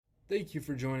Thank you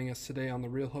for joining us today on the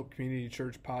Real Hope Community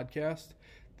Church podcast.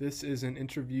 This is an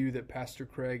interview that Pastor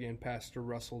Craig and Pastor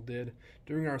Russell did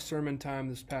during our sermon time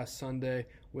this past Sunday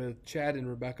with Chad and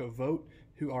Rebecca Vogt,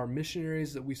 who are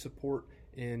missionaries that we support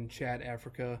in Chad,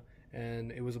 Africa. And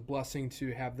it was a blessing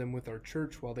to have them with our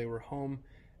church while they were home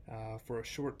for a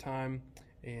short time.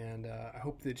 And I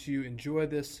hope that you enjoy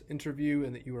this interview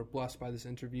and that you are blessed by this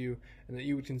interview and that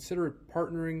you would consider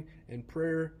partnering in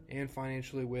prayer and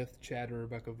financially with Chad and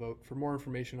Rebecca Vogt. For more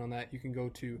information on that, you can go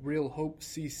to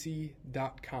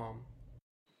realhopecc.com.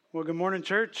 Well, good morning,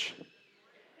 church.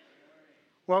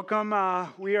 Welcome.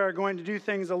 We are going to do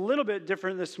things a little bit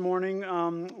different this morning.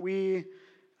 We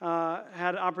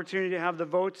had an opportunity to have the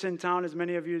Vogts in town, as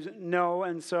many of you know,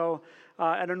 and so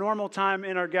at a normal time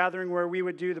in our gathering where we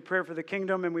would do the prayer for the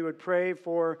kingdom and we would pray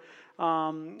for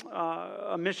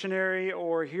a missionary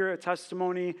or hear a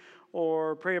testimony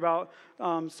or pray about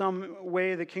some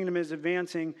way the kingdom is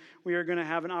advancing, we are going to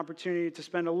have an opportunity to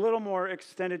spend a little more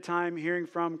extended time hearing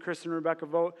from Chris and Rebecca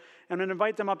Vogt. I'm going to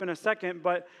invite them up in a second,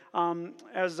 but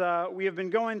as we have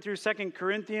been going through 2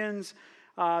 Corinthians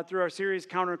through our series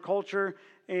Counterculture,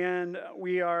 and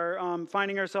we are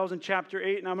finding ourselves in chapter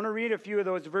 8, and I'm going to read a few of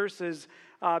those verses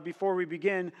before we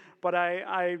begin, but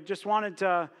I just wanted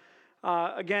to,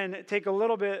 again, take a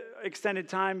little bit extended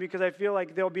time because I feel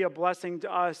like they'll be a blessing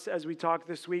to us as we talk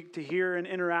this week to hear and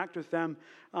interact with them.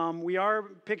 We are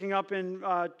picking up in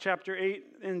chapter 8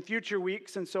 in future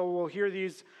weeks, and so we'll hear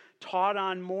these taught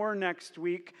on more next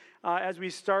week as we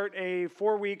start a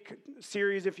 4-week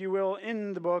series, if you will,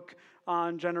 in the book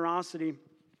on generosity.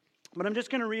 But I'm just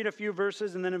going to read a few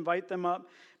verses and then invite them up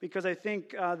because I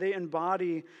think they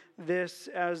embody this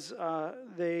as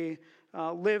they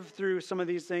live through some of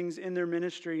these things in their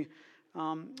ministry.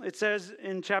 It says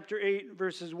in chapter 8,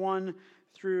 verses 1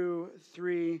 through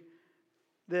 3,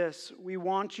 this: "We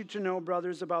want you to know,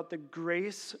 brothers, about the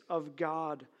grace of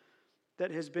God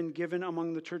that has been given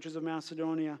among the churches of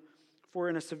Macedonia. For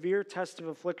in a severe test of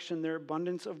affliction, their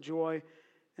abundance of joy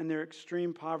and their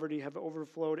extreme poverty have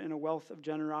overflowed in a wealth of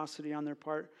generosity on their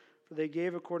part. For they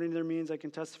gave according to their means, I can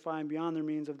testify, and beyond their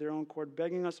means of their own accord,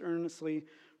 begging us earnestly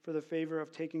for the favor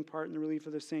of taking part in the relief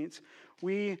of the saints."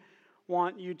 We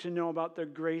want you to know about the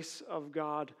grace of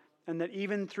God, and that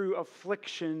even through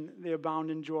affliction, they abound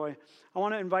in joy. I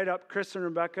want to invite up Chris and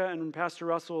Rebecca and Pastor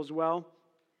Russell as well.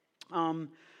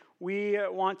 We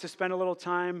want to spend a little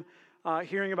time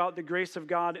hearing about the grace of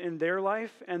God in their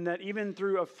life, and that even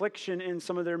through affliction in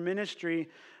some of their ministry,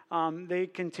 they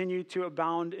continue to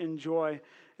abound in joy.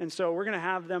 And so we're going to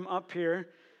have them up here.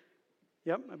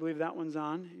 Yep, I believe that one's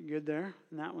on. You're good there,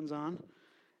 and that one's on.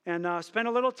 And spend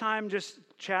a little time just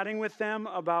chatting with them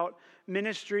about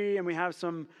ministry, and we have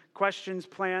some questions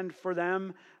planned for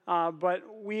them. But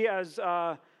we as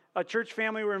a church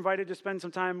family were invited to spend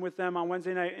some time with them on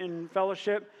Wednesday night in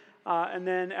fellowship. And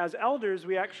then as elders,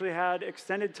 we actually had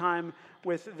extended time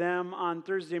with them on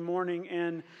Thursday morning.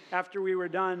 And after we were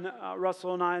done,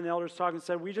 Russell and I and the elders talked and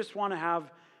said, we just want to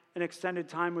have an extended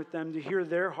time with them to hear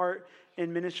their heart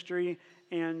in ministry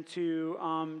and to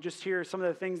just hear some of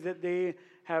the things that they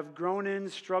have grown in,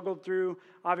 struggled through.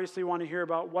 Obviously want to hear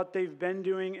about what they've been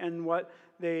doing and what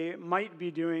they might be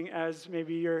doing, as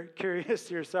maybe you're curious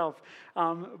yourself.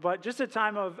 But just a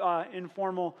time of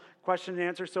informal question and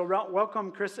answer. So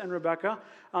welcome, Chris and Rebecca.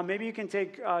 Maybe you can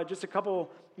take just a couple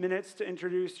minutes to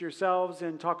introduce yourselves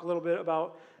and talk a little bit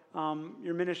about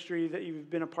your ministry that you've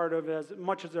been a part of, as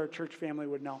much as our church family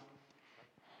would know.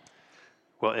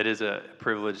 Well, it is a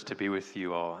privilege to be with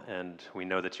you all, and we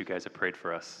know that you guys have prayed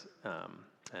for us,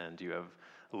 and you have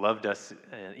loved us,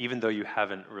 and even though you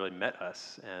haven't really met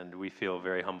us, and we feel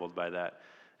very humbled by that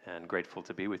and grateful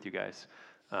to be with you guys.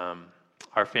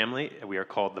 Our family, we are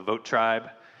called the Vogt Tribe,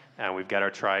 and we've got our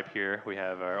tribe here. We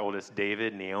have our oldest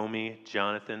David, Naomi,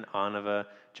 Jonathan, Anava,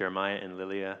 Jeremiah, and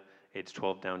Lilia, age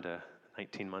 12 down to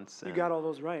 19 months. You got all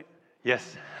those right.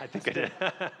 Yes, I think I did.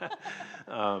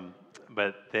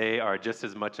 But they are just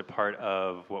as much a part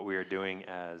of what we are doing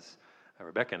as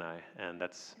Rebecca and I, and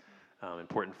that's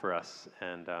important for us.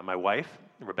 And my wife,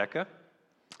 Rebecca,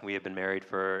 we have been married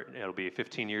for, it'll be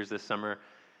 15 years this summer,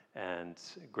 and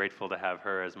grateful to have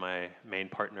her as my main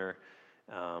partner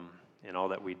in all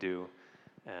that we do.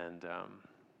 And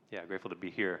grateful to be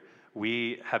here.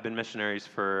 We have been missionaries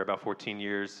for about 14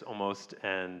 years almost,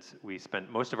 and we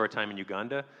spent most of our time in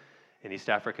Uganda, in East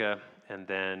Africa, and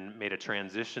then made a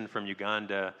transition from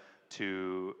Uganda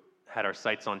to had our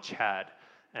sights on Chad.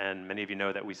 And many of you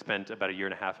know that we spent about a year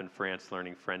and a half in France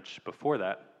learning French before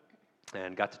that,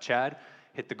 and got to Chad,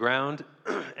 hit the ground,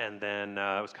 and then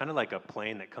it was kind of like a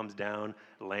plane that comes down,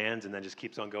 lands, and then just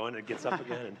keeps on going and gets up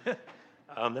again. And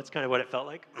That's kind of what it felt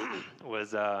like.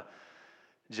 Was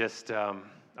just a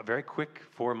very quick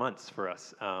 4 months for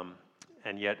us,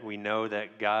 and yet we know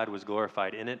that God was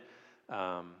glorified in it.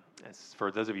 As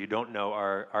for those of you who don't know,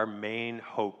 our main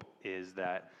hope is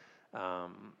that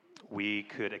we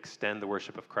could extend the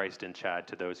worship of Christ in Chad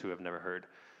to those who have never heard.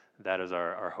 That is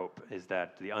our hope, is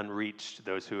that the unreached,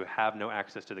 those who have no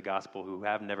access to the gospel, who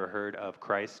have never heard of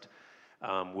Christ,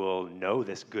 will know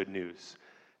this good news.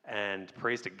 And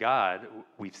praise to God,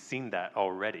 we've seen that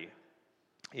already.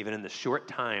 Even in the short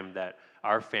time that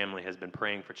our family has been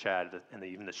praying for Chad, and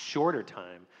even the shorter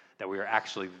time that we were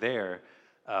actually there,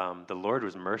 the Lord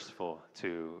was merciful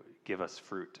to give us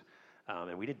fruit.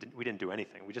 And we didn't do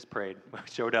anything. We just prayed,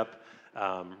 showed up,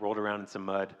 rolled around in some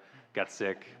mud, got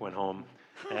sick, went home.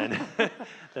 And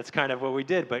that's kind of what we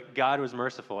did. But God was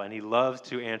merciful, and he loves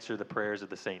to answer the prayers of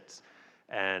the saints.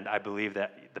 And I believe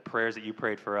that the prayers that you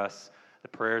prayed for us, the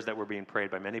prayers that were being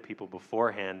prayed by many people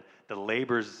beforehand, the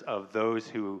labors of those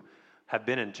who have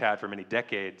been in Chad for many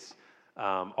decades,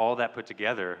 all that put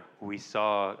together, we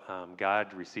saw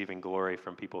God receiving glory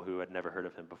from people who had never heard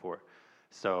of him before.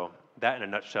 So that, in a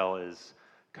nutshell, is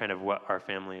kind of what our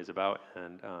family is about,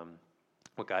 and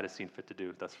what God has seen fit to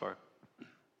do thus far.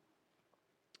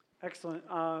 Excellent.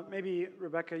 Maybe,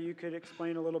 Rebecca, you could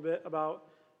explain a little bit about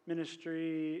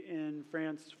ministry in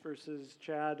France versus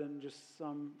Chad and just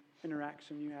some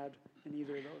interaction you had in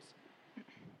either of those.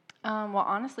 Well,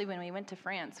 honestly, when we went to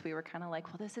France, we were kind of like,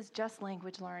 well, this is just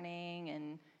language learning.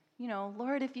 And,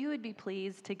 Lord, if you would be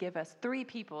pleased to give us 3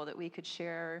 people that we could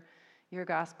share your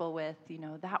gospel with,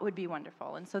 that would be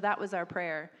wonderful. And so that was our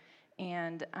prayer.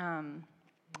 And,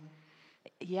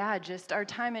 just our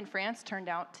time in France turned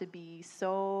out to be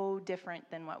so different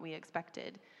than what we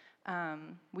expected.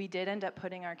 We did end up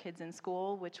putting our kids in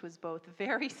school, which was both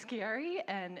very scary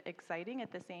and exciting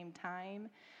at the same time.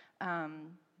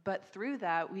 But through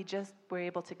that, we just were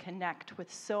able to connect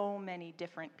with so many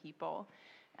different people.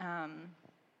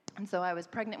 And so I was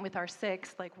pregnant with our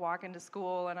 6th, walking to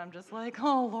school, and I'm just like,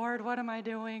 oh, Lord, what am I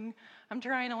doing? I'm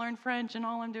trying to learn French, and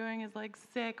all I'm doing is,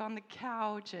 sick on the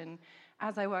couch. And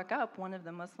as I woke up, one of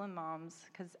the Muslim moms,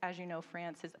 because as you know,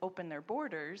 France has opened their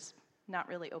borders, not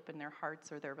really opened their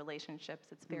hearts or their relationships.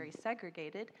 It's very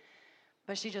segregated.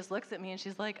 But she just looks at me, and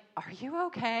she's like, are you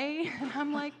okay? And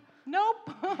I'm like, nope,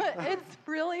 it's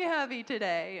really heavy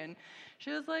today. And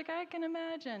she was like, I can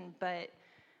imagine. But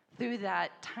through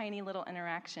that tiny little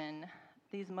interaction,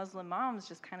 these Muslim moms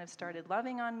just kind of started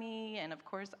loving on me, and of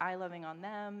course I loving on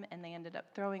them, and they ended up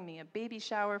throwing me a baby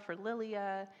shower for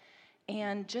Lilia,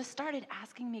 and just started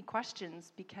asking me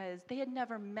questions because they had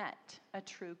never met a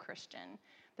true Christian.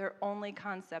 Their only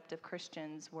concept of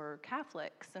Christians were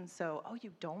Catholics, and so, oh,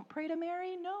 you don't pray to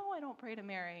Mary? No, I don't pray to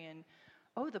Mary. And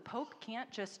oh, the Pope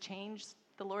can't just change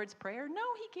the Lord's Prayer? No,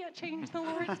 he can't change the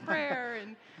Lord's Prayer.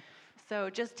 And so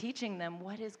just teaching them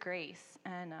what is grace.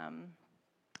 And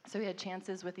so we had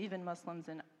chances with even Muslims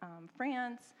in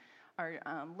France. Our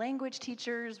language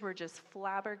teachers were just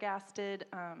flabbergasted.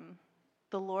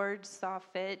 The Lord saw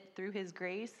fit through his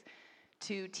grace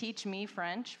to teach me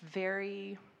French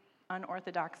very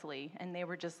unorthodoxly. And they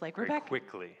were just like, Rebecca. Very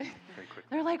quickly.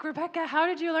 They're like, Rebecca, how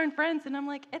did you learn French? And I'm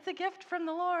like, it's a gift from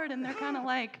the Lord. And they're kind of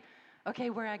like, okay,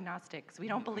 we're agnostics. We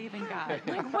don't believe in God.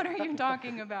 Like, what are you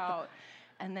talking about?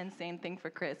 And then same thing for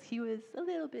Chris. He was a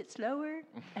little bit slower.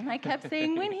 And I kept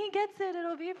saying, when he gets it,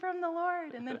 it'll be from the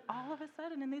Lord. And then all of a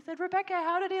sudden, and they said, Rebecca,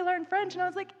 how did he learn French? And I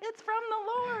was like, it's from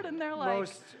the Lord. And they're like...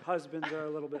 Most husbands are a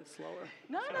little bit slower.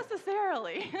 Not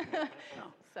necessarily.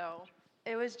 So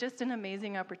it was just an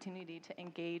amazing opportunity to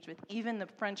engage with even the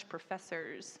French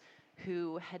professors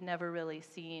who had never really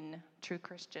seen true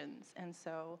Christians. And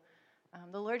so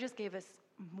the Lord just gave us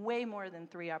way more than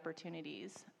 3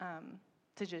 opportunities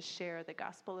to just share the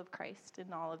gospel of Christ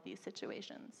in all of these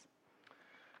situations.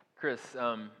 Chris,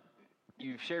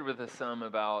 you've shared with us some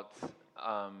about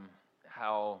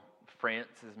how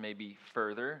France is maybe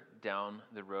further down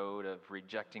the road of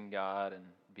rejecting God and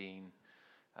being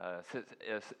a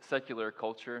secular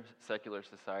culture, secular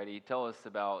society. Tell us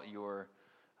about your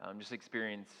just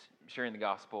experience sharing the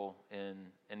gospel in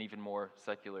an even more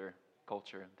secular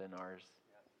culture than ours.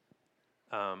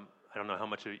 I don't know how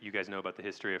much you guys know about the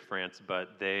history of France,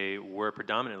 but they were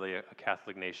predominantly a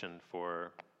Catholic nation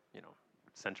for,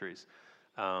 centuries.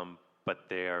 But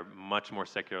they are much more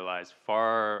secularized,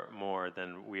 far more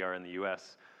than we are in the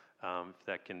U.S., if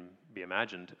that can be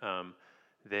imagined.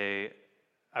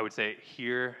 I would say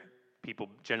here, people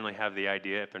generally have the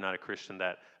idea, if they're not a Christian,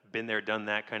 that been there, done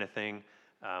that kind of thing.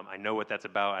 I know what that's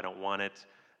about. I don't want it.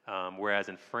 Whereas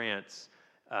in France,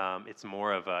 it's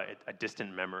more of a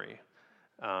distant memory.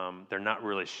 they're not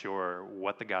really sure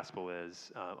what the gospel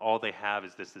is. All they have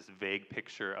is this vague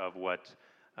picture of what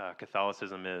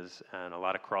Catholicism is, and a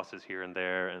lot of crosses here and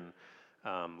there, and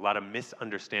a lot of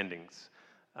misunderstandings.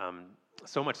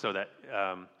 So much so that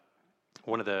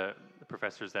one of the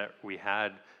professors that we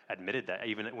had admitted that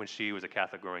even when she was a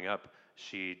Catholic growing up,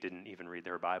 she didn't even read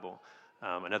her Bible.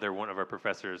 Another one of our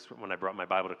professors, when I brought my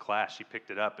Bible to class, she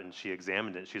picked it up and she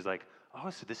examined it. She's like, "Oh,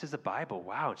 so this is a Bible?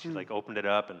 Wow!" And she like opened it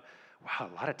up, and wow,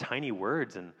 a lot of tiny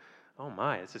words, and oh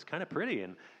my, this is kind of pretty.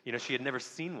 And she had never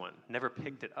seen one, never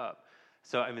picked it up.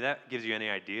 So I mean, that gives you any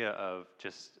idea of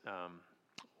just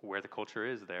where the culture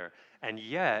is there. And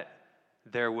yet,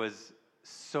 there was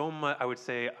so much, I would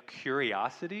say, a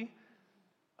curiosity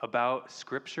about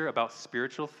Scripture, about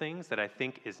spiritual things that I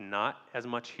think is not as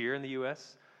much here in the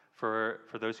U.S. For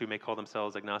those who may call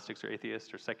themselves agnostics or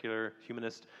atheists or secular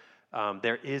humanists.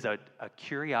 There is a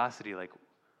curiosity, like,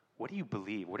 what do you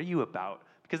believe? What are you about?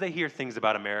 Because they hear things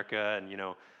about America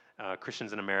and,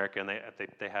 Christians in America, and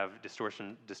they have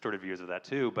distorted views of that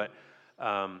too. But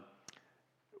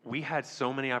we had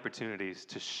so many opportunities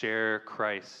to share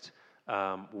Christ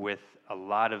with a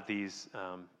lot of these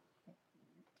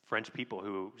French people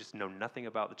who just know nothing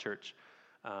about the church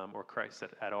or Christ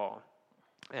at all.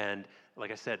 And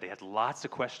like I said, they had lots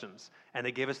of questions, and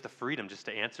they gave us the freedom just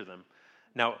to answer them.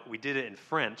 Now, we did it in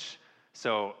French,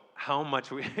 so how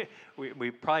much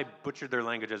we probably butchered their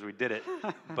language as we did it,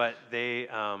 but they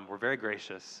were very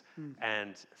gracious.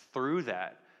 And through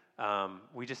that,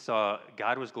 we just saw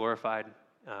God was glorified.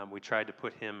 We tried to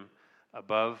put him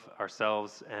above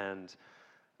ourselves and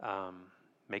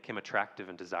make him attractive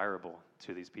and desirable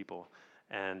to these people.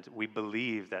 And we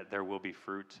believe that there will be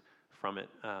fruit from it,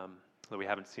 though we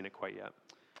haven't seen it quite yet.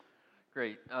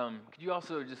 Great. Could you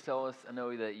also just tell us, I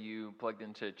know that you plugged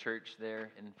into a church there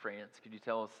in France. Could you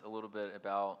tell us a little bit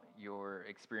about your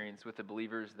experience with the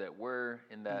believers that were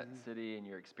in that city and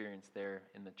your experience there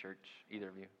in the church, either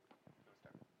of you?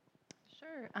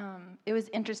 Sure. It was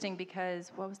interesting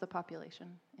because what was the population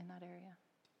in that area?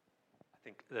 I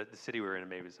think the city we were in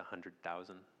maybe was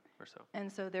 100,000 or so.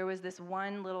 And so there was this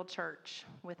one little church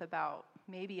with about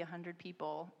maybe 100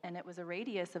 people, and it was a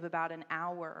radius of about an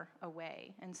hour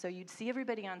away. And so you'd see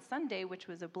everybody on Sunday, which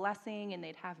was a blessing, and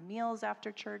they'd have meals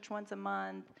after church once a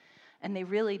month, and they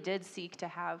really did seek to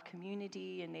have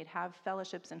community, and they'd have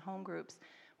fellowships and home groups.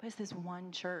 But it's this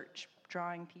one church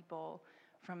drawing people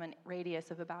from a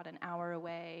radius of about an hour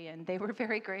away, and they were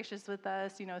very gracious with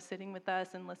us, sitting with us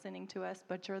and listening to us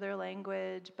butcher their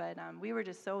language. But we were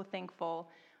just so thankful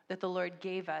that the Lord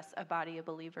gave us a body of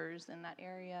believers in that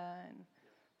area, and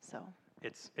so.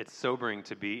 It's sobering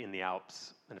to be in the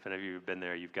Alps, and if any of you have been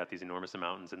there, you've got these enormous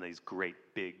mountains and these great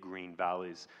big green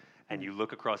valleys, and you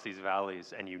look across these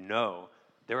valleys and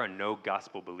there are no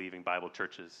gospel-believing Bible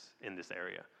churches in this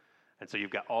area. And so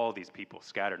you've got all these people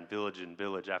scattered, village and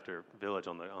village after village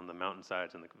on the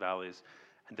mountainsides and the valleys,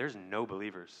 and there's no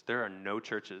believers. There are no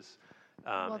churches.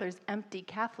 Well, there's empty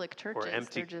Catholic churches.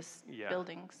 They're just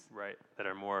buildings. Right, that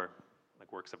are more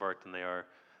like works of art than they are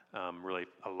really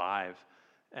alive.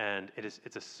 And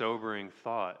it's a sobering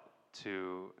thought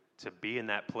to be in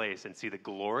that place and see the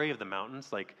glory of the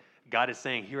mountains. Like God is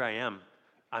saying, "Here I am.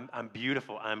 I'm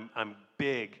beautiful. I'm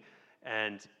big,"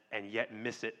 and yet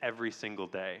miss it every single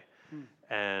day.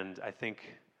 And I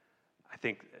think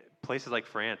places like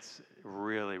France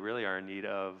really, really are in need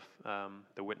of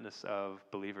the witness of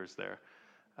believers there.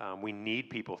 We need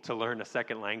people to learn a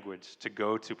second language to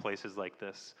go to places like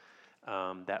this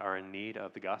that are in need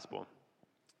of the gospel.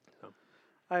 So.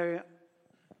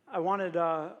 I wanted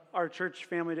our church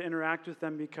family to interact with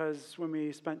them because when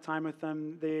we spent time with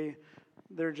them,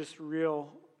 they're just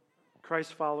real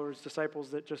Christ followers, disciples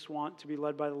that just want to be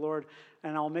led by the Lord.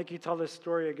 And I'll make you tell this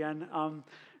story again,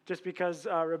 just because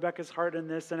Rebecca's heart in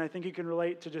this, and I think you can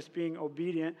relate to just being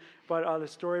obedient. But the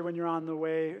story when you're on the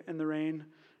way in the rain,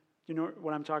 you know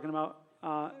what I'm talking about?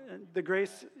 The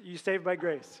grace, you saved by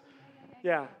grace.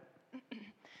 Yeah.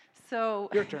 So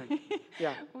your turn.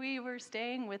 Yeah. We were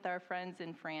staying with our friends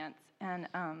in France, and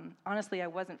honestly, I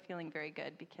wasn't feeling very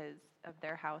good because of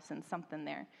their house and something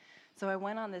there. So I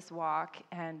went on this walk,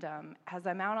 and as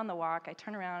I'm out on the walk, I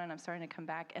turn around and I'm starting to come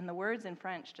back, and the words in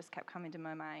French just kept coming to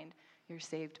my mind. You're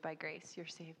saved by grace. You're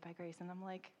saved by grace. And I'm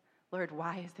like, Lord,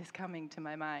 why is this coming to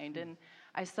my mind? And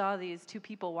I saw these two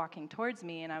people walking towards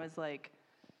me, and I was like,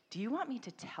 do you want me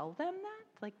to tell them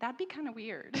that? Like, that'd be kind of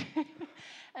weird.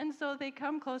 And so they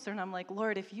come closer, and I'm like,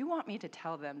 Lord, if you want me to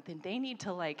tell them, then they need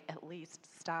to, like, at least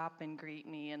stop and greet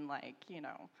me and, like,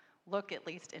 look at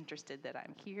least interested that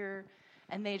I'm here.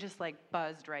 And they just, like,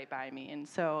 buzzed right by me. And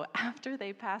so after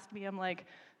they passed me, I'm like,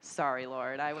 sorry,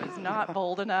 Lord, I was not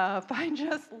bold enough. I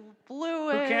just blew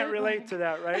it. Who can't relate to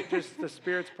that, right? Just the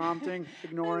Spirit's prompting,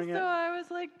 ignoring and it. so I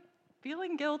was like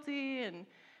feeling guilty, and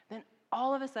then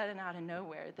all of a sudden, out of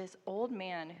nowhere, this old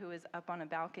man who was up on a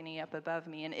balcony up above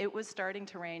me, and it was starting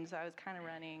to rain, so I was kind of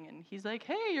running, and he's like,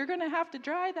 hey, you're going to have to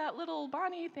dry that little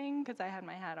Bonnie thing, because I had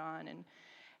my hat on,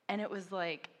 and it was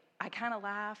like, I kind of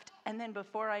laughed, and then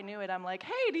before I knew it, I'm like,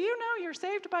 hey, do you know you're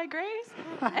saved by grace?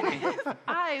 And his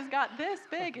eyes got this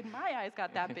big, and my eyes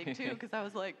got that big too, because I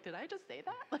was like, did I just say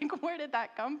that? Like, where did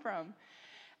that come from?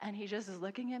 And he just is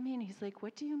looking at me, and he's like,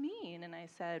 what do you mean? And I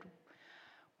said,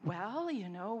 well, you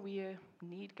know, we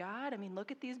need God. I mean,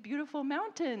 look at these beautiful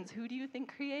mountains. Who do you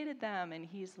think created them? And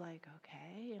he's like,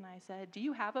 okay. And I said, do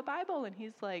you have a Bible? And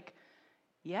he's like,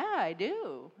 yeah, I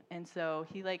do. And so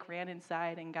he like ran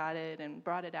inside and got it and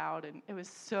brought it out, and it was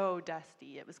so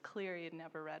dusty. It was clear he had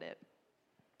never read it.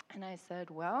 And I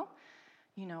said, well,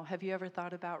 you know, have you ever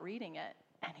thought about reading it?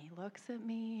 And he looks at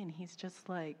me and he's just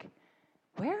like,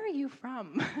 where are you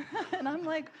from? And I'm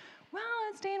like, well,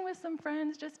 I'm staying with some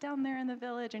friends just down there in the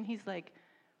village. And he's like,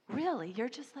 really? You're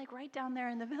just like right down there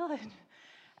in the village?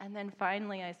 And then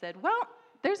finally I said, well,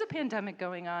 there's a pandemic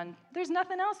going on. There's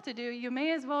nothing else to do. You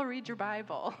may as well read your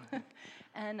Bible.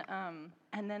 And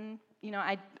then, you know,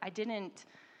 I didn't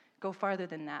go farther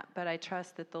than that, but I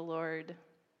trust that the Lord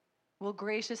will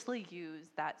graciously use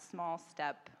that small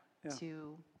step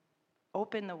to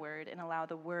open the Word and allow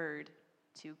the Word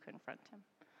to confront him.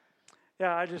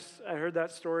 Yeah, I heard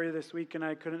that story this week, and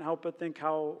I couldn't help but think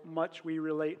how much we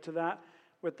relate to that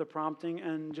with the prompting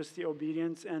and just the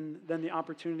obedience, and then the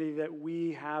opportunity that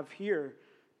we have here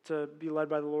to be led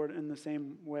by the Lord in the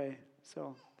same way.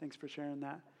 So thanks for sharing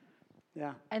that.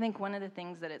 Yeah. I think one of the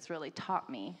things that it's really taught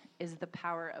me is the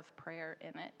power of prayer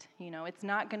in it. You know, it's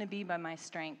not going to be by my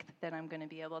strength that I'm going to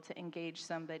be able to engage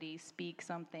somebody, speak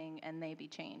something, and they be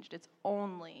changed. It's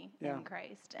only in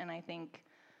Christ. And I think,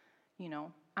 you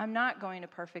know, I'm not going to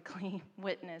perfectly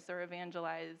witness or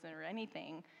evangelize or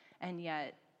anything, and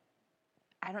yet,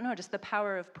 I don't know, just the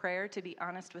power of prayer to be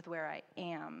honest with where I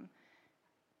am.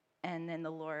 And then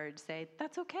the Lord say,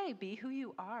 that's okay, be who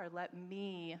you are. Let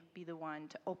me be the one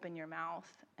to open your mouth.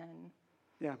 And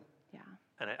yeah.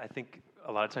 And I think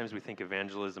a lot of times we think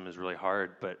evangelism is really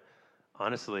hard, but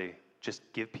honestly, just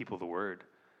give people the word.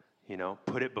 You know,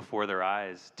 put it before their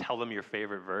eyes. Tell them your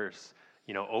favorite verse.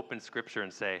 You know, open scripture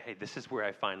and say, hey, this is where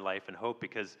I find life and hope,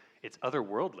 because it's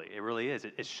otherworldly. It really is.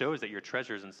 It shows that your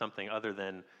treasure's in something other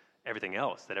than everything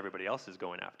else that everybody else is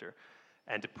going after.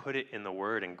 And to put it in the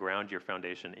Word and ground your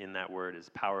foundation in that Word is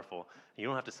powerful. You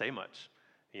don't have to say much.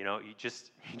 You know, you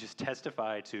just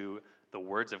testify to the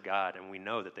words of God, and we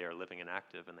know that they are living and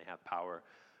active and they have power.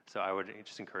 So I would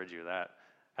just encourage you that,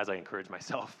 as I encourage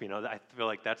myself. You know, I feel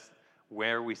like that's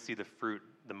where we see the fruit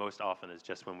the most often, is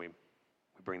just when we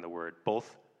bring the Word,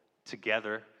 both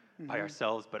together by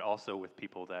ourselves, but also with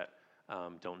people that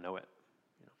don't know it.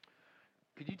 You know.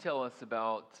 Could you tell us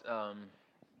about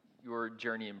your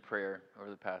journey in prayer over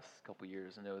the past couple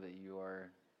years? I know that you are,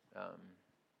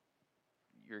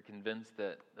 you're convinced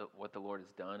that what the Lord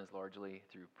has done is largely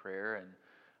through prayer, and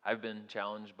I've been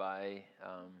challenged by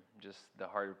just the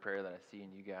heart of prayer that I see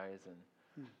in you guys,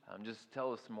 and just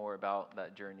tell us more about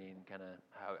that journey and kind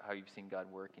of how you've seen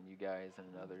God work in you guys and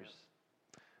in others.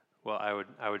 Well,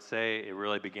 I would say it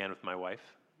really began with my wife.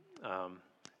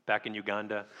 Back in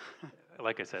Uganda,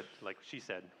 like I said, like she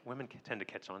said, women tend to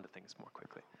catch on to things more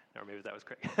quickly. Or maybe that was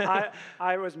Craig.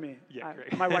 I was me. Yeah,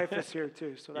 my wife is here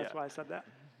too, so that's why I said that.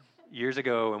 Years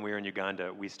ago when we were in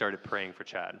Uganda, we started praying for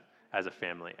Chad as a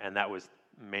family, and that was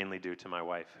mainly due to my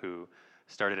wife, who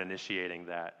started initiating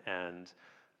that. And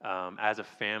as a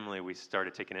family, we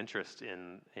started taking interest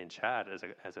in Chad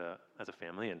as a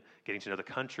family and getting to know the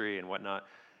country and whatnot.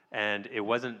 And it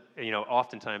wasn't, you know,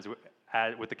 oftentimes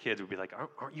with the kids, we'd be like,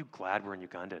 aren't you glad we're in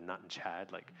Uganda and not in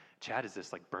Chad? Like, Chad is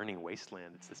this like burning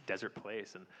wasteland. It's this desert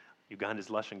place, and Uganda's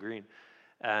lush and green.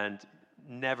 And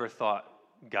never thought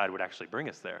God would actually bring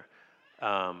us there,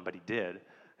 but he did.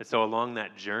 And so along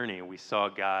that journey, we saw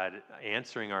God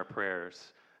answering our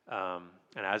prayers. And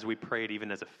as we prayed,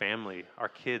 even as a family, our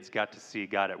kids got to see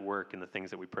God at work in the things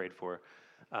that we prayed for.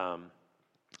 I'll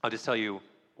just tell you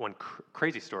one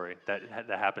crazy story that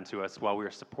happened to us while we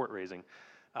were support raising.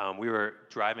 We were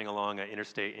driving along an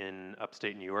interstate in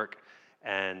upstate New York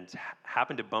and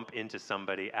happened to bump into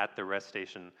somebody at the rest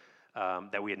station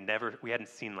that we hadn't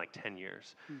seen in like 10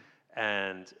 years.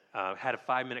 And had a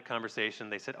 5-minute conversation.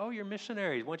 They said, "Oh, you're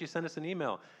missionaries. Why don't you send us an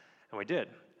email?" And we did.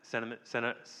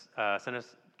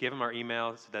 Give them our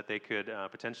email so that they could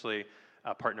potentially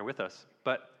partner with us.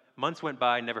 But months went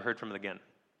by, never heard from them again.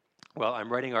 Well,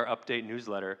 I'm writing our update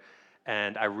newsletter,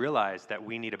 And I realized that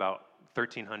we need about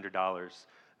 $1,300,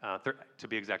 to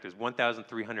be exact, it was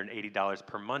 $1,380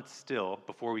 per month still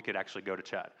before we could actually go to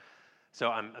Chad. So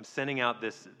I'm sending out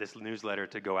this newsletter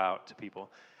to go out to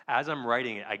people. As I'm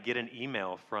writing it, I get an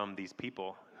email from these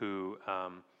people who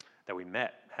that we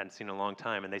met, hadn't seen in a long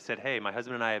time, and they said, hey, my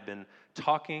husband and I have been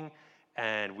talking,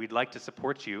 and we'd like to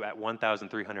support you at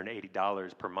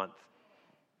 $1,380 per month.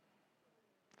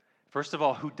 First of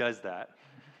all, who does that?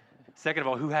 Second of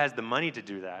all, who has the money to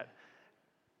do that?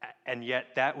 And yet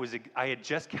I had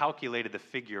just calculated the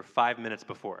figure 5 minutes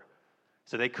before.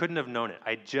 So they couldn't have known it.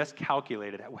 I just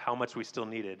calculated how much we still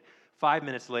needed. 5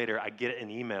 minutes later, I get an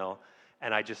email,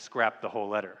 and I just scrapped the whole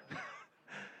letter.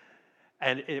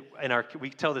 And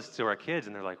we tell this to our kids,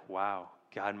 and they're like, wow,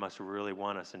 God must really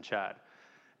want us in Chad.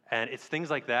 And it's things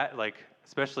like that, like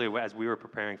especially as we were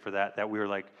preparing for that we were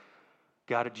like,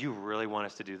 God, do you really want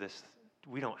us to do this?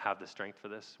 We don't have the strength for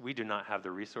this. We do not have the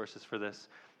resources for this.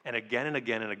 And again and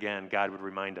again and again, God would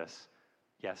remind us,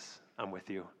 yes, I'm with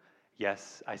you.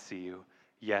 Yes, I see you.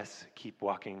 Yes, keep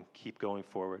walking, keep going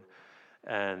forward.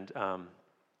 And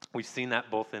we've seen that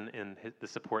both in the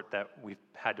support that we've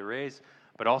had to raise,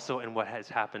 but also in what has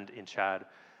happened in Chad.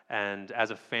 And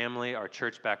as a family, our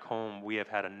church back home, we have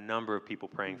had a number of people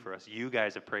praying for us. You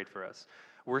guys have prayed for us.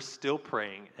 We're still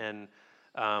praying, and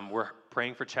we're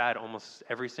praying for Chad almost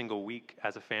every single week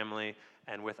as a family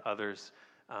and with others,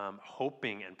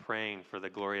 hoping and praying for the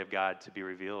glory of God to be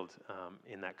revealed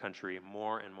in that country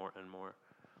more and more and more.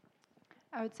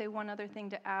 I would say one other thing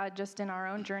to add just in our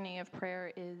own journey of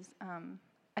prayer is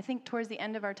I think towards the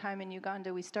end of our time in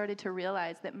Uganda, we started to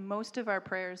realize that most of our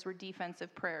prayers were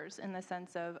defensive prayers in the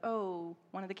sense of, oh,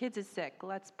 one of the kids is sick,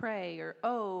 let's pray, or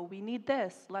oh, we need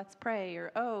this, let's pray,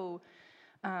 or oh,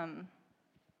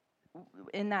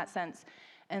 in that sense.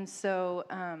 And so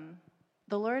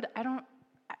the Lord,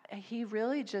 he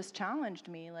really just challenged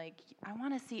me, like, I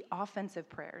want to see offensive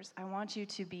prayers. I want you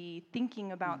to be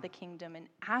thinking about the kingdom and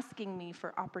asking me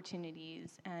for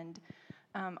opportunities. And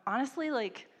honestly,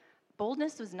 like,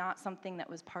 boldness was not something that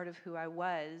was part of who I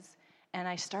was. And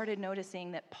I started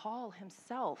noticing that Paul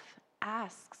himself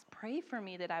asks, pray for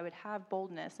me that I would have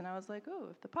boldness. And I was like, oh,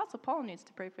 if the Apostle Paul needs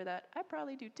to pray for that, I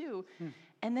probably do too.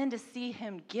 And then to see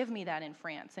him give me that in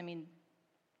France, I mean,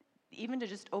 even to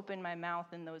just open my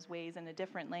mouth in those ways in a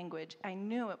different language, I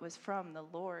knew it was from the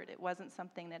Lord. It wasn't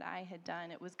something that I had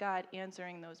done. It was God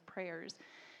answering those prayers.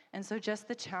 And so just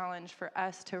the challenge for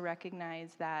us to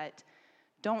recognize that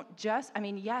don't just,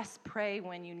 yes, pray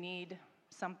when you need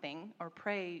something, or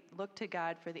pray, look to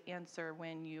God for the answer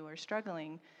when you are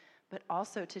struggling, but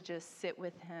also to just sit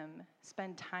with him,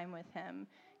 spend time with him.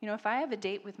 You know, if I have a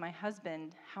date with my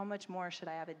husband, how much more should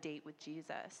I have a date with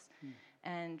Jesus?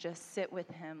 And just sit with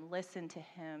him, listen to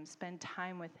him, spend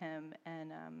time with him,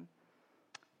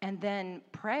 and then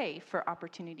pray for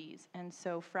opportunities. And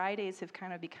so Fridays have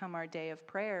kind of become our day of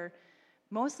prayer,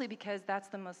 mostly because that's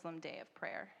the Muslim day of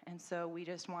prayer. And so we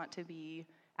just want to be,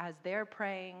 as they're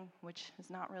praying, which is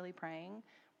not really praying,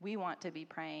 we want to be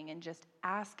praying and just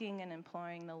asking and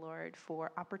imploring the Lord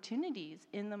for opportunities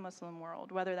in the Muslim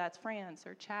world, whether that's France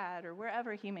or Chad or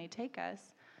wherever he may take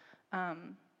us.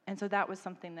 And so that was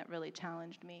something that really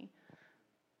challenged me.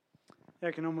 Yeah,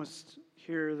 I can almost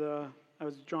hear I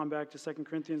was drawn back to 2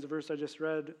 Corinthians, the verse I just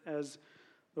read, as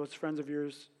those friends of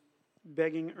yours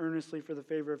begging earnestly for the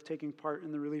favor of taking part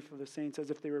in the relief of the saints, as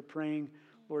if they were praying,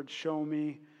 Lord, show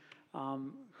me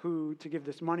who to give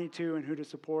this money to and who to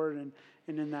support, and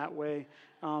in that way.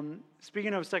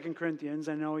 Speaking of 2 Corinthians,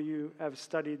 I know you have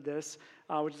studied this,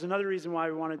 which is another reason why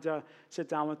we wanted to sit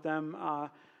down with them.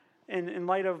 In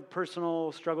light of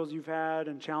personal struggles you've had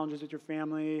and challenges with your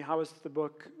family, how has the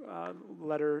book,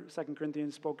 letter, 2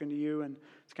 Corinthians, spoken to you? And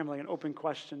it's kind of like an open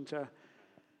question to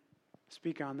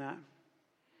speak on that.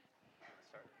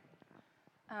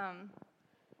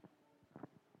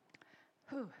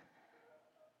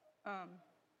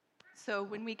 So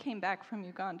when we came back from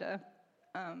Uganda,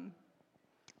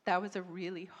 that was a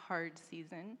really hard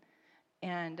season,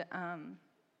 and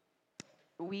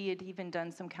we had even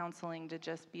done some counseling to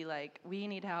just be like, we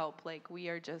need help, like we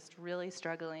are just really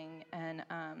struggling, and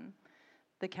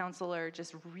the counselor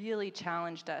just really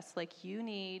challenged us, like, you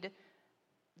need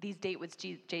these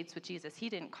dates with Jesus. He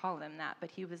didn't call them that,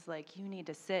 but he was like, you need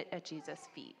to sit at Jesus'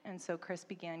 feet. And so Chris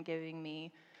began giving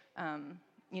me,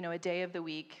 a day of the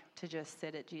week to just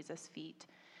sit at Jesus' feet.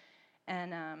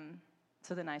 And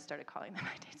so then I started calling them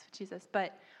my dates with Jesus.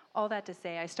 But all that to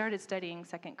say, I started studying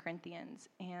 2 Corinthians.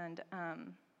 And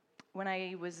when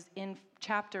I was in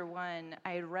chapter 1,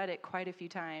 I had read it quite a few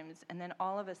times. And then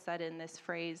all of a sudden, this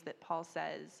phrase that Paul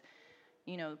says,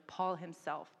 Paul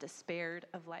himself despaired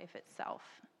of life itself.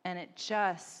 And it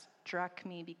just struck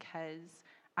me because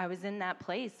I was in that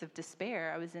place of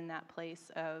despair. I was in that place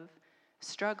of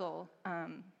struggle.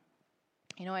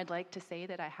 I'd like to say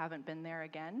that I haven't been there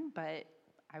again, but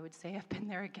I would say I've been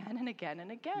there again and again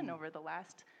and again over the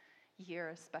last year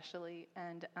especially.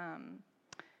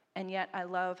 And yet I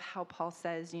love how Paul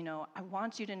says, I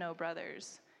want you to know,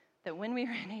 brothers, that when we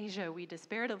were in Asia, we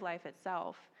despaired of life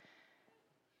itself.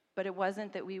 But it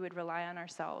wasn't that we would rely on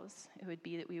ourselves. It would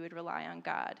be that we would rely on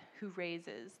God, who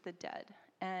raises the dead.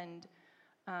 And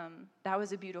that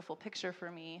was a beautiful picture for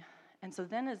me. And so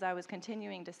then as I was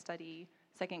continuing to study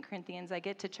 2 Corinthians, I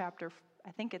get to chapter,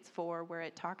 I think it's 4, where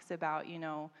it talks about,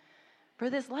 for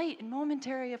this light and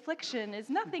momentary affliction is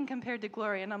nothing compared to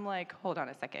glory. And I'm like, hold on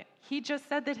a second. He just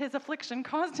said that his affliction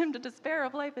caused him to despair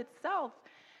of life itself.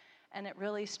 And it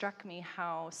really struck me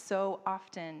how so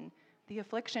often the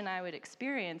affliction I would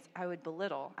experience, I would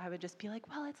belittle. I would just be like,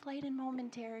 well, it's light and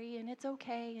momentary, and it's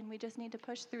okay, and we just need to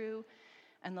push through.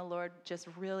 And the Lord just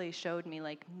really showed me,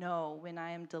 like, no, when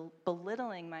I am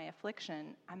belittling my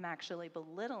affliction, I'm actually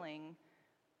belittling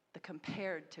the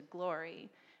compared to glory.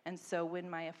 And so when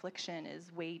my affliction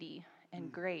is weighty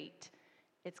and great,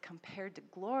 it's compared to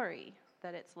glory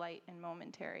that it's light and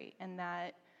momentary. And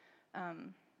that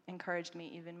encouraged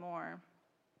me even more.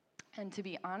 And to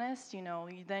be honest, you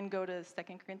then go to 2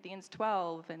 Corinthians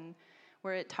 12, and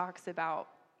where it talks about,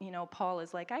 Paul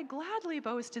is like, I gladly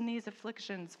boast in these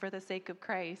afflictions for the sake of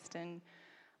Christ. And,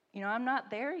 I'm not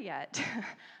there yet.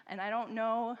 And I don't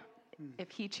know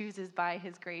if he chooses by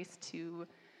his grace to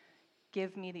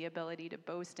give me the ability to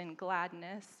boast in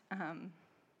gladness.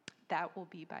 That will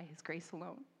be by his grace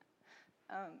alone.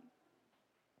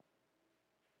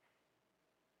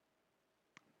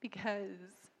 Because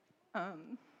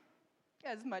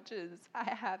as much as I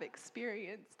have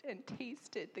experienced and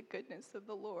tasted the goodness of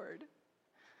the Lord,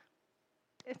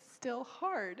 it's still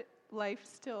hard. Life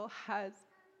still has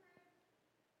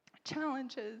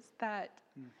challenges that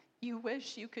you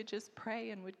wish you could just pray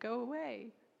and would go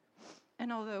away.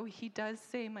 And although he does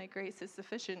say my grace is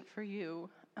sufficient for you,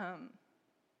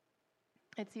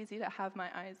 it's easy to have my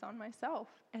eyes on myself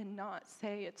and not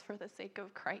say it's for the sake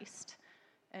of Christ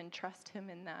and trust him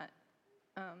in that.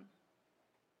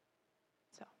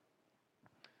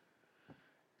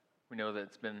 We know that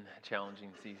it's been a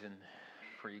challenging season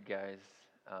for you guys.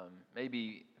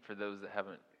 Maybe for those that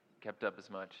haven't kept up as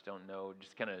much, don't know,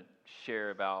 just kind of share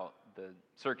about the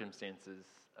circumstances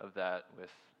of that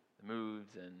with the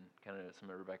moves and kind of some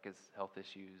of Rebecca's health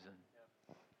issues.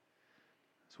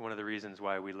 So one of the reasons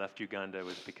why we left Uganda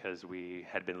was because we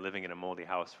had been living in a moldy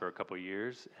house for a couple of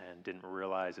years and didn't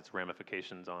realize its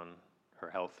ramifications on her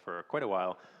health for quite a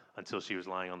while until she was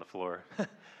lying on the floor.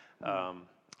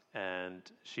 And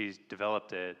she's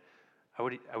developed it.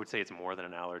 I would say it's more than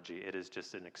an allergy. It is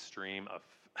just an extreme of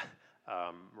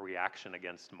reaction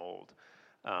against mold.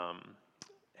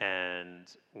 And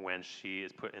when she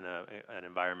is put in an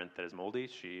environment that is moldy,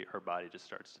 her body just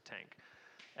starts to tank.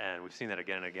 And we've seen that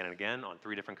again and again and again on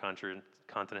 3 different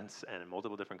continents and in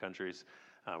multiple different countries.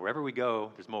 Wherever we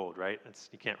go, there's mold, right?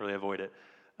 You can't really avoid it.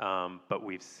 But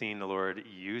we've seen the Lord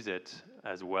use it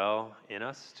as well in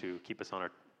us to keep us on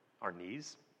our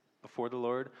knees before the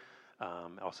Lord.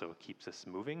 Also keeps us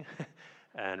moving.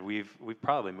 And we've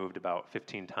probably moved about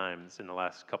 15 times in the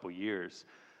last couple years,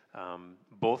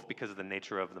 both because of the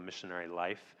nature of the missionary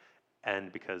life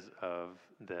and because of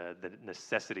the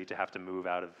necessity to have to move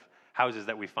out of houses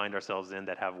that we find ourselves in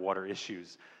that have water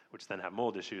issues, which then have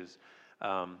mold issues.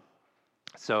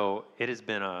 So it has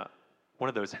been one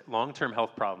of those long-term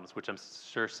health problems, which I'm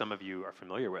sure some of you are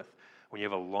familiar with. When you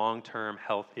have a long-term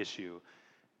health issue,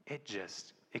 it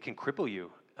can cripple you,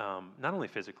 not only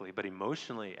physically, but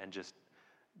emotionally, and just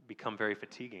become very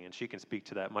fatiguing. And she can speak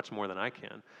to that much more than I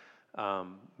can.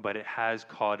 But it has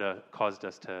caused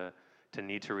us to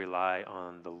need to rely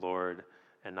on the Lord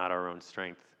and not our own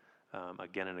strength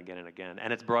again and again and again.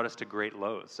 And it's brought us to great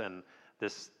lows. And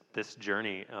this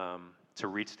journey to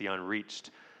reach the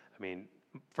unreached, I mean,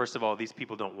 first of all, these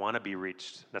people don't want to be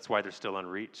reached. That's why they're still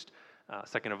unreached.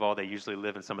 Second of all, they usually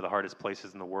live in some of the hardest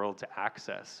places in the world to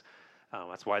access.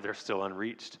 That's why they're still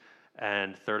unreached.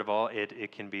 And third of all,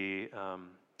 it can be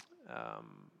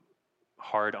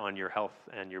hard on your health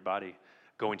and your body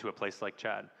going to a place like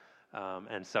Chad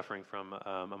and suffering from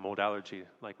a mold allergy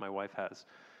like my wife has.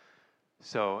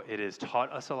 So it has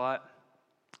taught us a lot,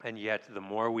 and yet the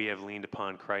more we have leaned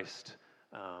upon Christ,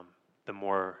 the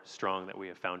more strong that we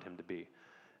have found him to be.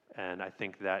 And I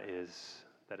think that is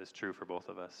true for both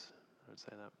of us. I would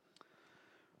say that.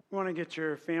 We want to get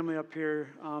your family up here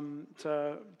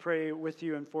to pray with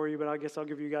you and for you, but I guess I'll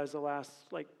give you guys the last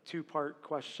 2-part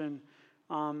question.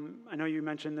 I know you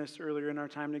mentioned this earlier in our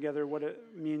time together, what it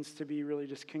means to be really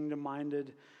just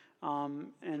kingdom-minded.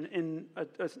 And in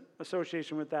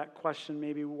association with that question,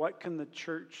 maybe what can the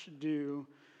church do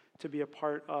to be a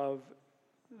part of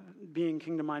being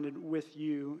kingdom-minded with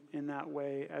you in that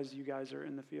way as you guys are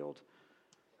in the field?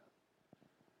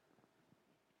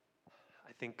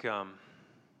 I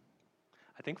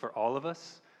think for all of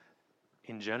us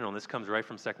in general, and this comes right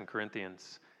from 2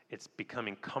 Corinthians, it's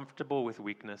becoming comfortable with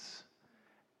weakness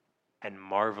and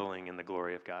marveling in the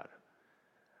glory of God.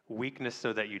 Weakness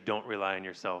so that you don't rely on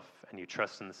yourself and you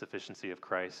trust in the sufficiency of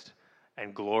Christ,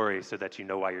 and glory so that you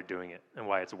know why you're doing it and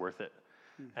why it's worth it.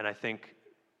 And I think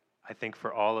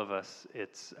for all of us,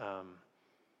 it's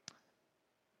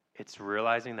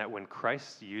realizing that when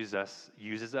Christ uses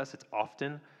us, it's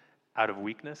often out of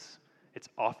weakness. It's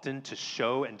often to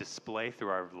show and display through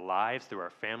our lives, through our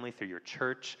family, through your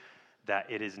church,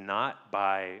 that it is not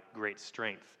by great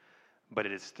strength, but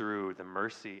it is through the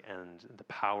mercy and the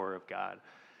power of God.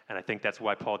 And I think that's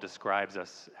why Paul describes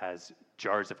us as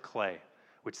jars of clay,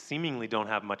 which seemingly don't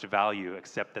have much value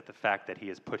except that the fact that he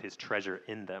has put his treasure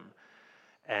in them.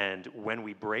 And when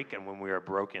we break and when we are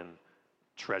broken,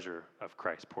 treasure of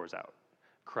Christ pours out.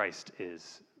 Christ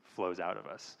flows out of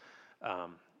us.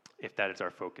 If that is our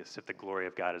focus, if the glory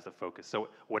of God is the focus. So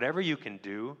whatever you can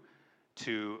do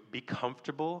to be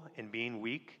comfortable in being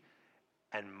weak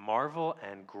and marvel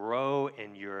and grow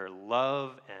in your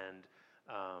love and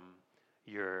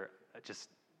your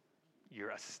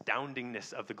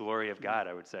astoundingness of the glory of God,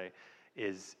 I would say,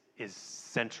 is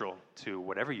central to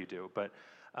whatever you do. But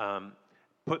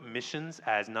put missions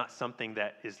as not something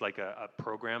that is like a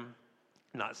program,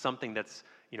 not something that's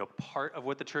part of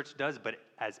what the church does, but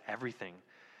as everything.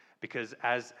 Because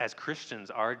as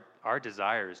Christians, our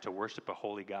desire is to worship a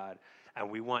holy God, and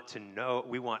we want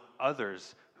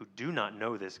others who do not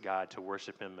know this God to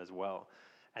worship him as well.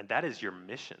 And that is your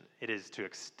mission. It is to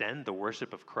extend the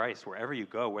worship of Christ wherever you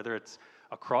go, whether it's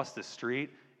across the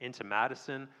street into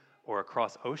Madison or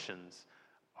across oceans.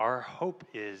 Our hope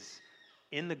is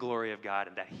in the glory of God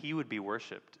and that he would be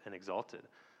worshiped and exalted.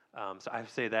 So I would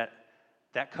say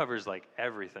that covers like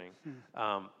everything.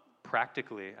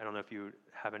 Practically, I don't know if you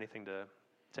have anything to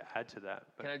add to that.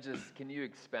 But. Can you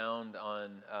expound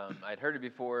on, I'd heard it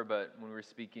before, but when we were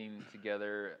speaking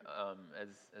together as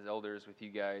elders with you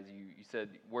guys, you said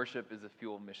worship is a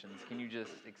fuel of missions. Can you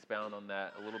just expound on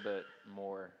that a little bit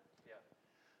more?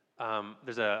 Yeah.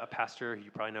 There's a pastor, you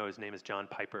probably know, his name is John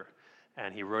Piper,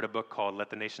 and he wrote a book called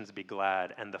Let the Nations Be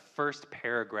Glad, and the first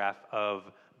paragraph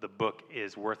of the book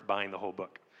is worth buying the whole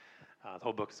book. The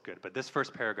whole book is good, but this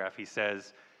first paragraph, he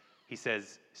says,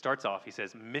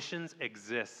 missions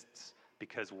exists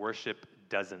because worship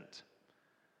doesn't.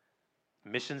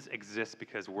 Missions exist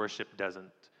because worship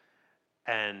doesn't.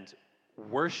 And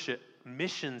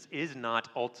missions is not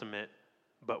ultimate,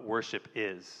 but worship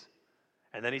is.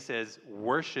 And then he says,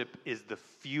 worship is the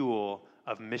fuel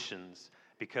of missions,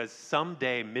 because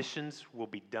someday missions will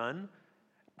be done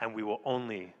and we will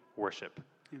only worship.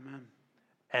 Amen.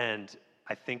 And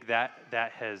I think that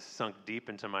has sunk deep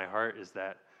into my heart, is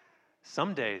that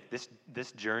someday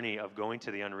this journey of going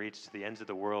to the unreached, to the ends of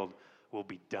the world, will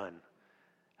be done.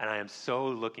 And I am so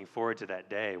looking forward to that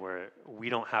day where we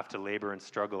don't have to labor and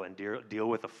struggle and deal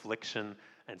with affliction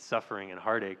and suffering and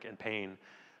heartache and pain,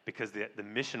 because the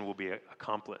mission will be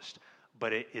accomplished.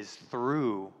 But it is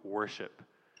through worship.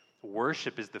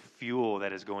 Worship is the fuel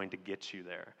that is going to get you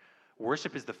there.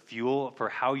 Worship is the fuel for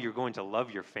how you're going to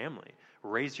love your family,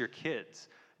 raise your kids,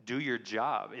 do your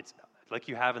job. It's like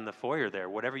you have in the foyer there.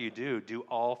 Whatever you do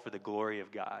all for the glory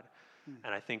of God.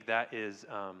 And I think that is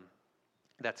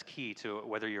that's key to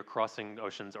whether you're crossing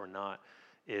oceans or not,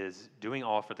 is doing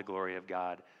all for the glory of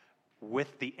God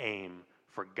with the aim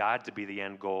for God to be the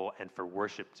end goal and for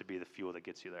worship to be the fuel that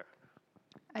gets you there.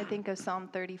 I think of Psalm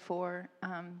 34,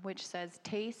 which says,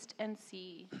 "Taste and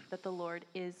see that the Lord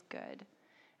is good."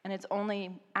 And it's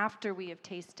only after we have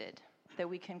tasted that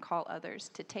we can call others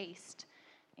to taste.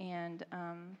 And,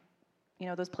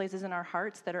 those places in our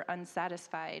hearts that are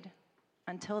unsatisfied,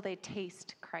 until they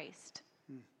taste Christ,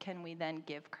 can we then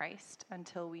give Christ?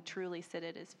 Until we truly sit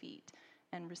at his feet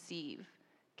and receive,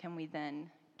 can we then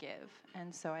give?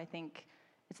 And so I think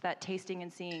it's that tasting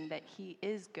and seeing that he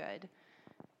is good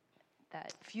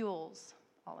that fuels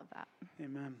all of that.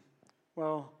 Amen.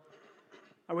 Well,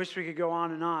 I wish we could go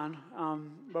on and on,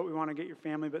 but we want to get your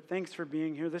family. But thanks for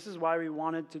being here. This is why we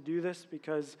wanted to do this,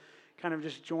 because kind of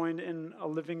just joined in a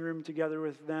living room together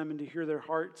with them and to hear their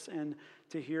hearts and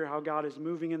to hear how God is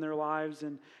moving in their lives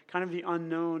and kind of the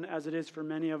unknown as it is for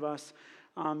many of us.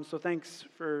 So thanks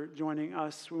for joining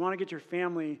us. We want to get your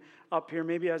family up here,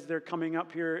 maybe as they're coming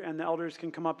up here, and the elders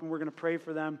can come up and we're going to pray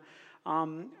for them.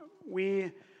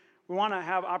 We want to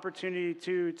have opportunity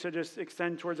to just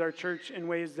extend towards our church in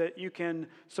ways that you can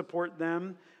support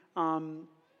them.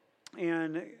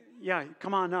 And yeah,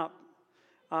 come on up.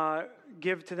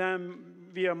 Give to them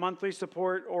via monthly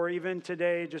support, or even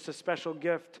today, just a special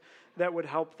gift that would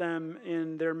help them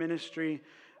in their ministry.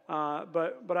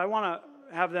 But I want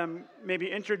to have them maybe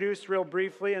introduced real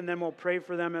briefly, and then we'll pray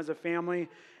for them as a family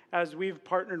as we've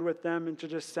partnered with them, and to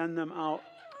just send them out.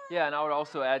 Yeah, and I would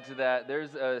also add to that,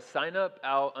 there's a sign up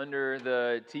out under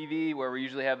the TV where we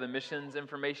usually have the missions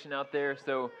information out there.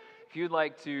 So if you'd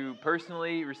like to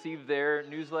personally receive their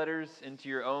newsletters into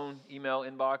your own email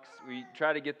inbox, we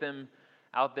try to get them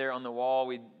out there on the wall.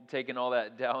 We'd taken all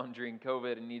that down during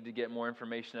COVID and need to get more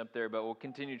information up there, but we'll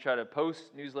continue to try to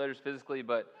post newsletters physically,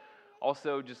 but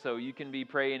also just so you can be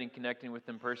praying and connecting with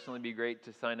them personally. It'd be great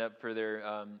to sign up for their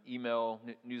email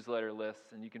newsletter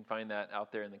lists, and you can find that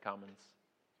out there in the comments.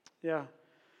 Yeah.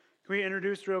 Can we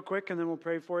introduce real quick, and then we'll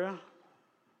pray for you?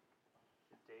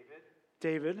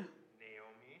 David.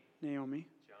 Naomi.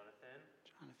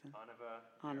 Jonathan.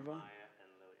 Anava.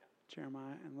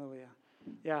 Jeremiah and Lilia.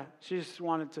 Yeah, she just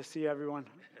wanted to see everyone.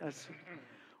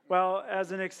 Well,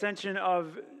 as an extension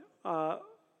of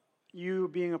you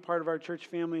being a part of our church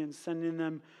family and sending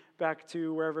them back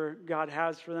to wherever God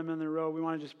has for them in the road, we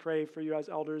want to just pray for you as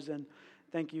elders, and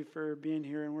thank you for being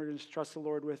here, and we're going to just trust the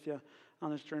Lord with you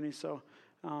on this journey. So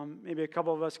maybe a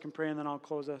couple of us can pray, and then I'll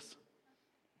close us.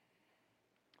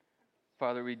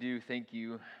 Father, we do thank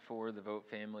you for the Vote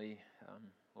family.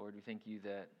 Lord, we thank you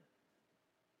that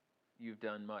you've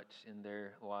done much in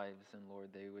their lives, and Lord,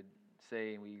 they would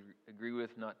say, and we agree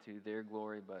with, not to their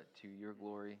glory, but to your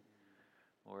glory.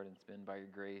 Lord, and it's been by your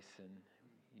grace, and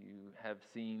you have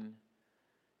seen,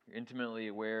 you're intimately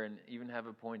aware, and even have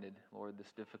appointed, Lord,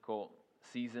 this difficult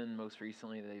season most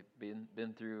recently they've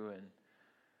been through.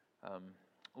 And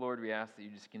Lord, we ask that you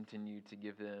just continue to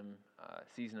give them a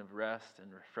season of rest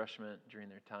and refreshment during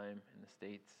their time in the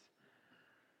States.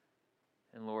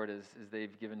 And Lord, as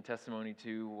they've given testimony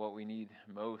to what we need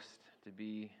most to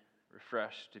be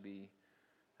refreshed, to be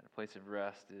at a place of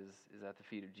rest, is at the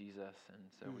feet of Jesus. And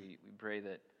so we pray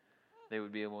that they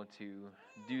would be able to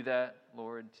do that,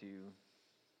 Lord, to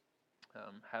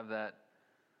have that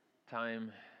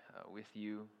time with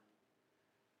you.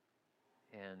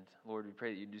 And Lord, we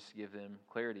pray that you just give them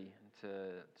clarity to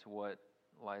what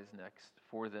lies next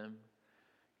for them.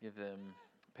 Give them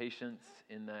patience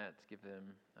in that. Give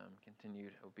them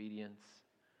continued obedience.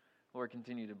 Lord,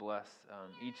 continue to bless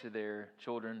each of their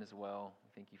children as well.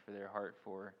 Thank you for their heart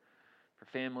for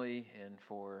family and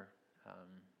for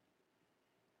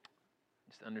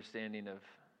just understanding of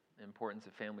the importance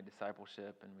of family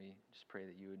discipleship. And we just pray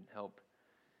that you would help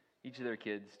each of their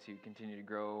kids to continue to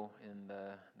grow in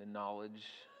the knowledge,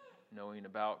 knowing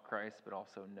about Christ, but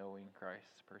also knowing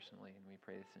Christ personally. And we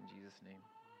pray this in Jesus' name.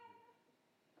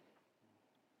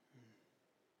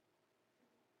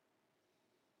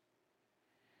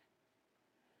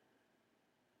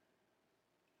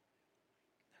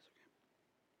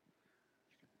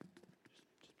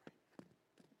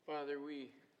 Father,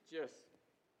 we just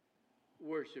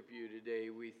worship you today.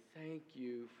 We thank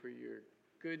you for your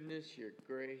goodness, your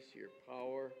grace, your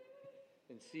power,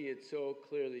 and see it so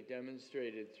clearly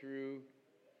demonstrated through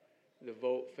the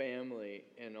Vote family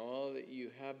and all that you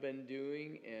have been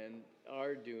doing and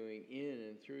are doing in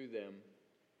and through them.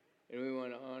 And we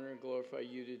want to honor and glorify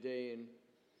you today, and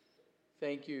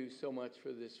thank you so much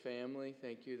for this family.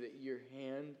 Thank you that your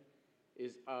hand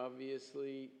is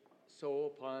obviously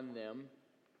so upon them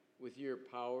with your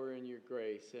power and your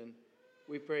grace. And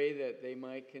we pray that they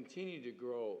might continue to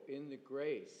grow in the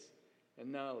grace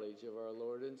and knowledge of our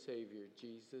Lord and Savior,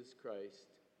 Jesus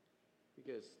Christ,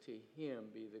 because to him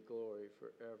be the glory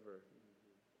forever.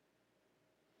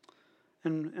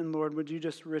 And Lord, would you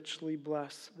just richly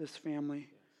bless this family?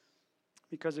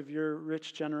 Because of your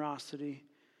rich generosity,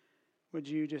 would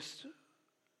you just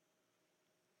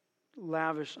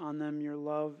lavish on them your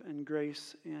love and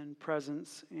grace and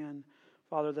presence, and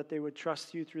Father, that they would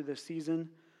trust you through this season,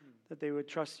 that they would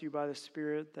trust you by the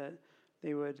Spirit, that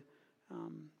they would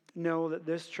know that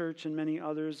this church and many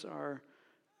others are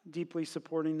deeply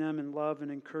supporting them in love and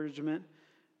encouragement.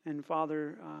 And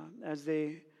Father, as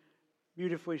they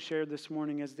beautifully shared this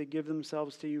morning, as they give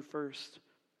themselves to you first,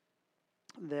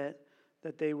 that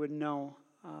they would know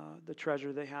the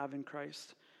treasure they have in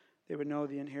Christ. They would know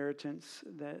the inheritance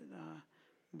that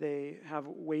they have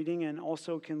waiting, and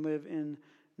also can live in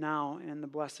now, and the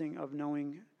blessing of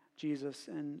knowing Jesus.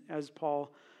 And as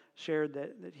Paul shared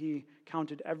that he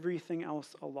counted everything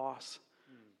else a loss,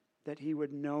 that he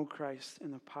would know Christ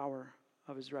in the power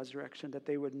of his resurrection, that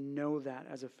they would know that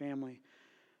as a family,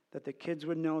 that the kids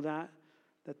would know that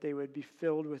they would be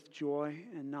filled with joy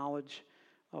and knowledge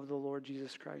of the Lord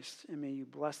Jesus Christ. And may you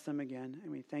bless them again.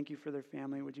 And we thank you for their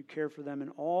family. Would you care for them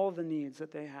and all the needs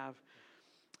that they have?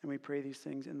 And we pray these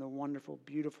things in the wonderful,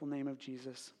 beautiful name of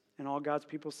Jesus. And all God's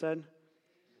people said,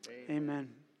 Amen.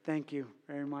 Thank you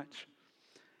very much.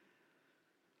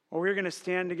 Well, we're going to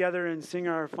stand together and sing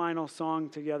our final song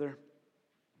together.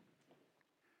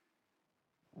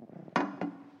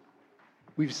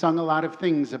 We've sung a lot of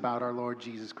things about our Lord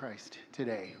Jesus Christ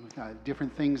today,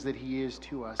 different things that he is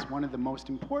to us. One of the most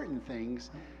important things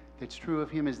that's true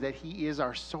of him is that he is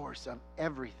our source of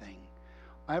everything.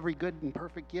 Every good and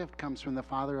perfect gift comes from the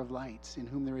Father of lights, in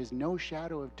whom there is no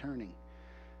shadow of turning.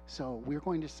 So we're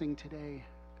going to sing today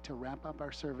to wrap up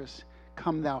our service,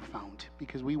 Come Thou Fount,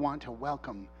 because we want to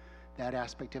welcome that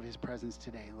aspect of his presence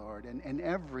today, Lord, and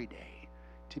every day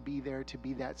to be there, to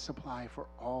be that supply for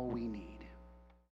all we need.